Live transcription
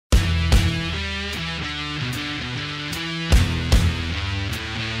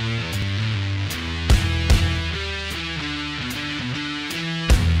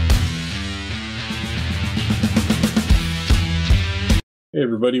Hey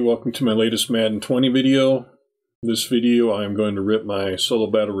everybody, welcome to my latest Madden 20 video. In this video I'm going to rip my Solo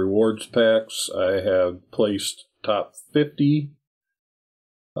Battle Rewards packs. I have placed top 50.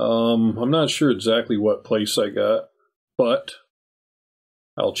 I'm not sure exactly what place I got, but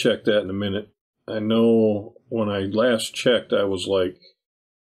I'll check that in a minute. I know when I last checked I was like,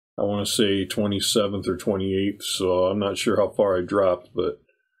 I want to say 27th or 28th, so I'm not sure how far I dropped, but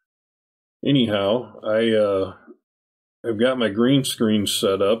anyhow, I've got my green screen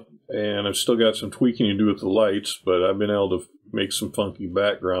set up, and I've still got some tweaking to do with the lights, but I've been able to make some funky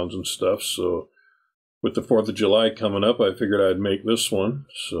backgrounds and stuff, so with the 4th of July coming up, I figured I'd make this one,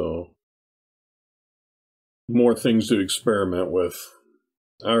 so more things to experiment with.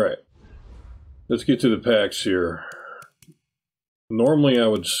 Alright, let's get to the packs here. Normally I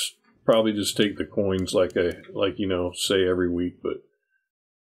would probably just take the coins like you know, say every week, but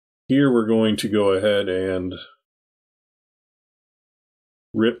here we're going to go ahead and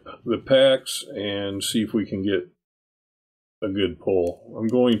rip the packs and see if we can get a good pull. I'm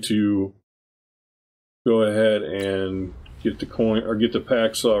going to go ahead and get the coin or get the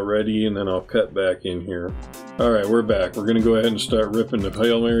packs already, and then I'll cut back in here. Alright, we're back. We're going to go ahead and start ripping the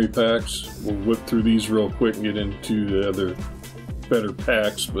Hail Mary packs. We'll whip through these real quick and get into the other better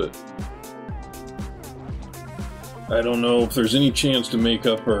packs, but I don't know if there's any chance to make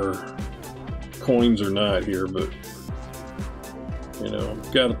up our coins or not here, but you know,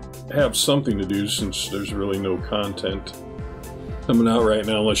 gotta have something to do since there's really no content coming out right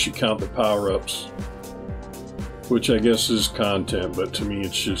now unless you count the power-ups, which I guess is content, but to me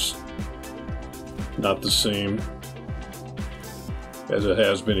it's just not the same as it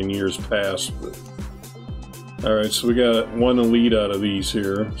has been in years past. But alright, so we got one elite out of these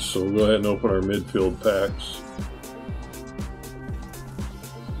here, so we'll go ahead and open our midfield packs.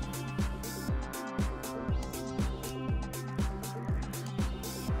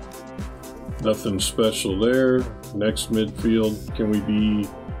 Nothing special there. Next midfield, can we be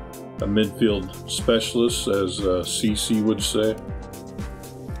a midfield specialist, as CC would say?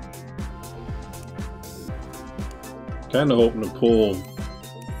 Kind of hoping to pull,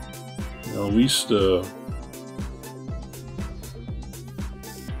 you know, at least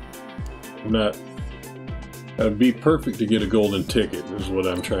not. It'd be perfect to get a golden ticket, is what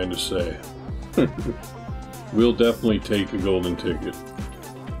I'm trying to say. We'll definitely take a golden ticket.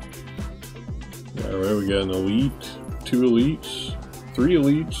 Alright, we got an elite, 2 elites, 3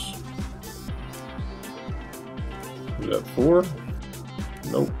 elites. We got 4?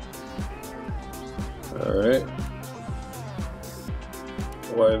 Nope. Alright.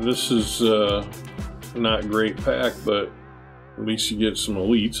 Why, this is not a great pack, but at least you get some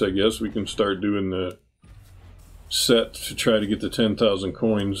elites. I guess we can start doing the set to try to get the 10,000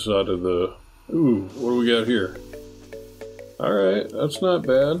 coins out of the... Ooh, what do we got here? Alright, that's not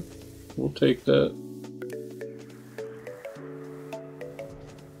bad. We'll take that.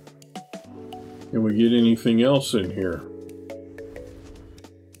 Can we get anything else in here?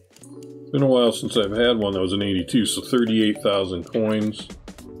 It's been a while since I've had one that was an 82, so 38,000 coins.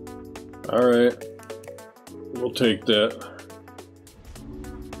 Alright, we'll take that.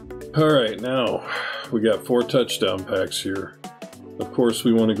 Alright, now we got 4 touchdown packs here. Of course,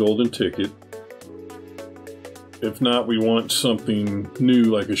 we want a golden ticket. If not, we want something new,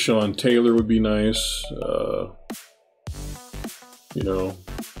 like a Sean Taylor would be nice. You know,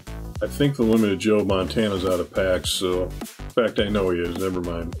 I think the limited Joe Montana's out of packs, so in fact I know he is, never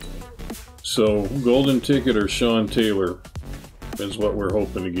mind. So golden ticket or Sean Taylor is what we're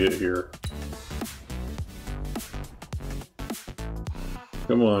hoping to get here.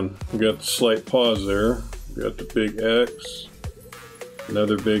 Come on, we got the slight pause there. We got the big X,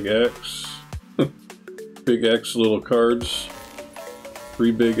 another big X. Big X little cards,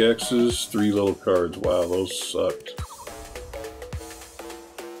 3 big X's, 3 little cards. Wow, those sucked.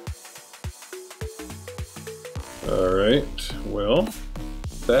 Alright, well,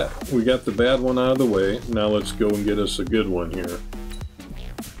 we got the bad one out of the way. Now let's go and get us a good one here.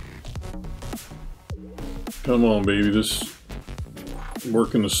 Come on, baby, this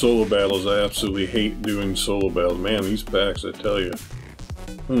working the solo battles, I absolutely hate doing solo battles. Man, these packs, I tell you.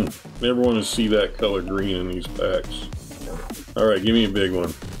 Never want to see that color green in these packs. Alright, give me a big one.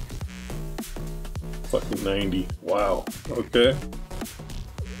 Fucking 90. Wow. Okay.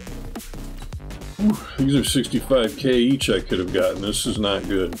 Whew, these are 65k each I could have gotten. This is not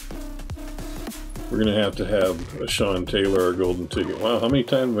good. We're going to have a Sean Taylor or golden ticket. Wow, how many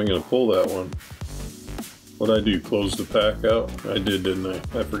times am I going to pull that one? What'd I do? Close the pack out? I did, didn't I?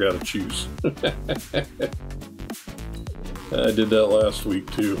 I forgot to choose. I did that last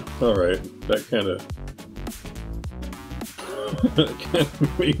week too. Alright, that kind of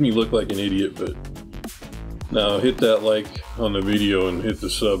Made me look like an idiot, but now hit that like on the video and hit the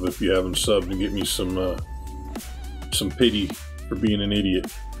sub if you haven't subbed and get me some pity for being an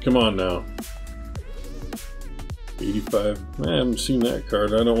idiot. Come on now. 85. I haven't seen that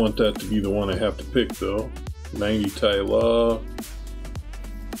card. I don't want that to be the one I have to pick though. 90 Tai Law.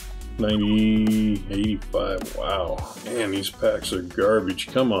 90, 85. Wow. Man, these packs are garbage.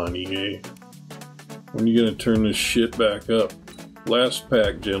 Come on, EA. When are you gonna turn this shit back up? Last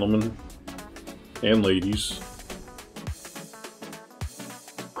pack, gentlemen. And ladies.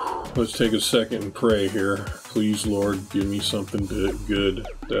 Let's take a second and pray here. Please, Lord, give me something good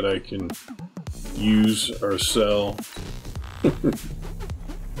that I can use or sell.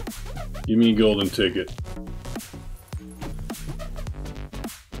 Give me a golden ticket.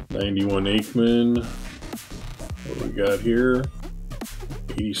 91 Aikman. What do we got here?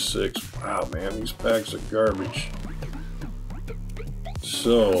 86. Wow, man, these packs are garbage.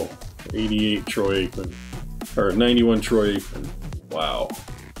 So, 88 Troy Aikman. Or 91 Troy Aikman. Wow.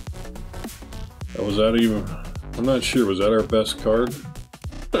 Was that even... I'm not sure. Was that our best card?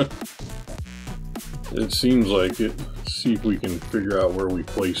 It seems like it. Let's see if we can figure out where we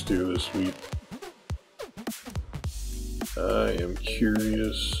placed here this week. I am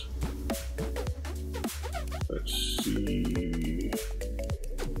curious. Let's see.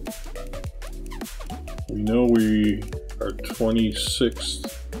 We know we are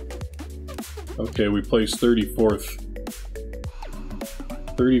 26th. Okay, we placed 34th.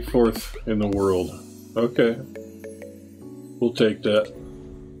 34th in the world. Okay. We'll take that.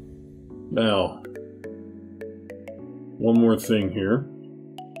 Now, one more thing here.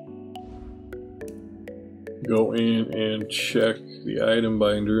 Go in and check the item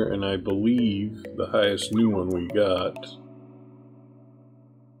binder, and I believe the highest new one we got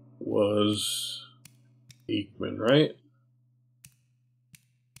was Aikman, right?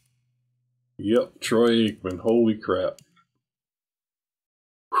 Yep, Troy Aikman. Holy crap.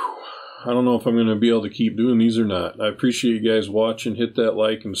 I don't know if I'm going to be able to keep doing these or not. I appreciate you guys watching. Hit that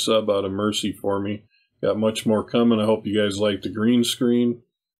like and sub out of mercy for me. Got much more coming. I hope you guys like the green screen.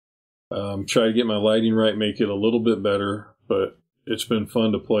 Try to get my lighting right, make it a little bit better, but it's been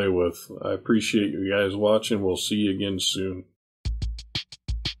fun to play with. I appreciate you guys watching. We'll see you again soon.